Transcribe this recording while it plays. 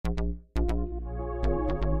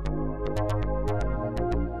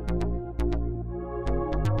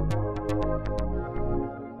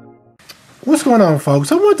What's going on,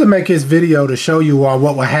 folks? I wanted to make this video to show you all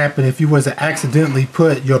what would happen if you was to accidentally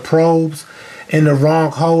put your probes in the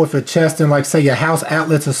wrong hole if you're testing, like say your house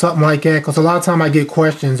outlets or something like that. Because a lot of time I get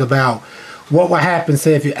questions about what would happen,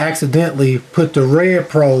 say if you accidentally put the red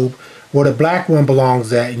probe where the black one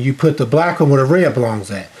belongs at and you put the black one where the red belongs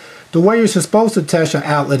at. The way you're supposed to test your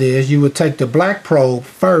outlet is you would take the black probe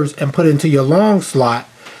first and put it into your long slot,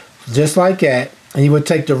 just like that, and you would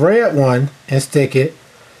take the red one and stick it.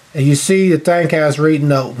 And you see the thing has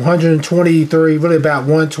reading up 123, really about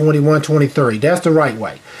 120, 123. That's the right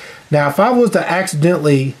way. Now, if I was to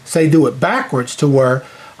accidentally, say, do it backwards to where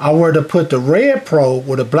I were to put the red probe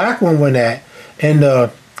where the black one went at, and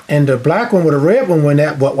the black one where the red one went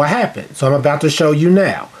at, what will happen? So I'm about to show you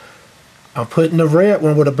now. I'm putting the red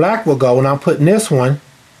one where the black will go, and I'm putting this one.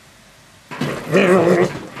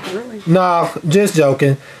 No, just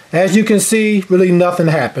joking. As you can see, really nothing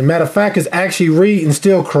happened. Matter of fact, it's actually reading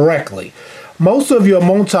still correctly. Most of your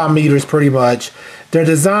multimeters, pretty much, they're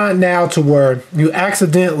designed now to where you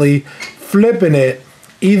accidentally flipping it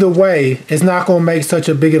either way, it's not going to make such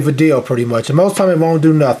a big of a deal, pretty much. And most time it won't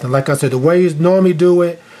do nothing. Like I said, the way you normally do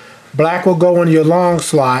it, black will go in your long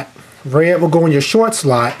slot, red will go in your short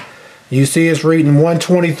slot. You see it's reading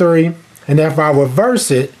 123. And if I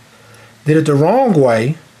reverse it, did it the wrong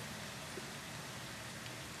way,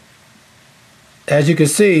 as you can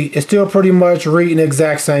see, it's still pretty much reading the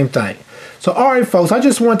exact same thing. So alright folks, I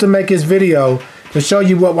just want to make this video to show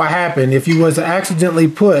you what will happen if you was to accidentally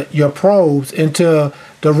put your probes into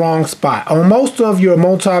the wrong spot. On most of your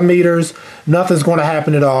multimeters, nothing's going to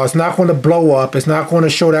happen at all. It's not going to blow up. It's not going to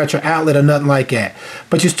short out your outlet or nothing like that.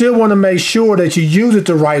 But you still want to make sure that you use it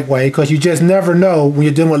the right way, because you just never know when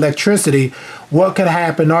you're dealing with electricity what could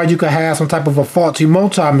happen, or you could have some type of a faulty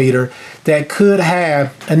multimeter that could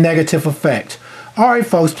have a negative effect. Alright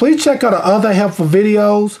folks, please check out our other helpful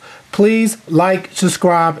videos. Please like,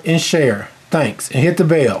 subscribe, and share. Thanks, and hit the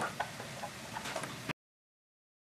bell.